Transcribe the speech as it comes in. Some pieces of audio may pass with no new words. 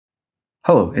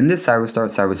Hello, in this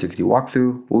CyberStart Cybersecurity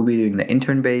walkthrough, we'll be doing the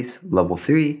Internbase Level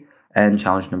 3 and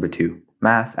challenge number 2,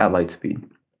 Math at Light Speed.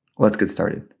 Let's get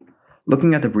started.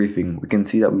 Looking at the briefing, we can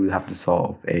see that we would have to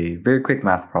solve a very quick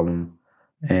math problem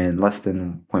in less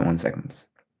than 0.1 seconds.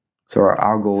 So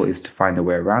our goal is to find a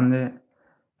way around it,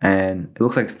 and it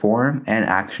looks like form and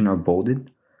action are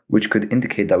bolded, which could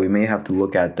indicate that we may have to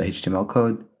look at the HTML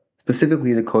code,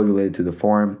 specifically the code related to the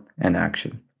form and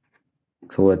action.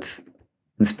 So let's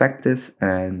inspect this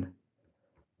and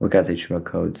look at the HTML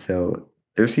code. So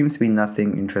there seems to be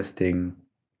nothing interesting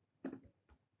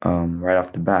right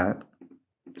off the bat.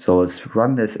 So let's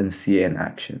run this and see it in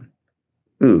action.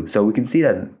 So we can see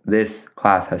that this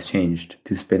class has changed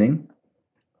to spinning,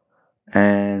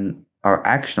 and our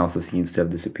action also seems to have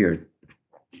disappeared.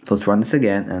 So let's run this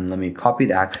again, and let me copy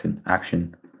the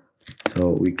action so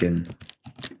we can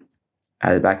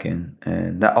add it back in.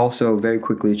 And that also very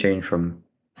quickly changed from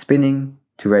spinning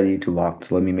to ready to locked.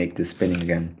 So let me make this spinning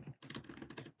again.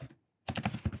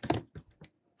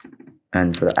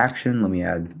 And for the action, let me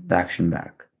add the action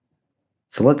back.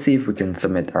 So let's see if we can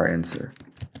submit our answer.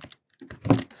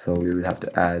 So we would have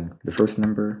to add the first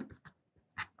number.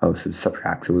 So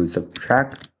subtract. So we would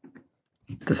subtract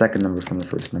the second number from the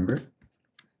first number.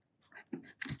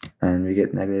 And we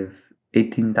get negative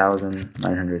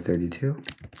 18,932.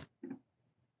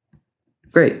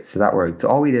 Great, so that worked. So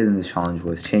all we did in this challenge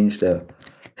was change the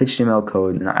HTML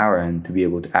code on our end to be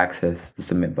able to access the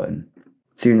submit button.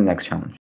 See you in the next challenge.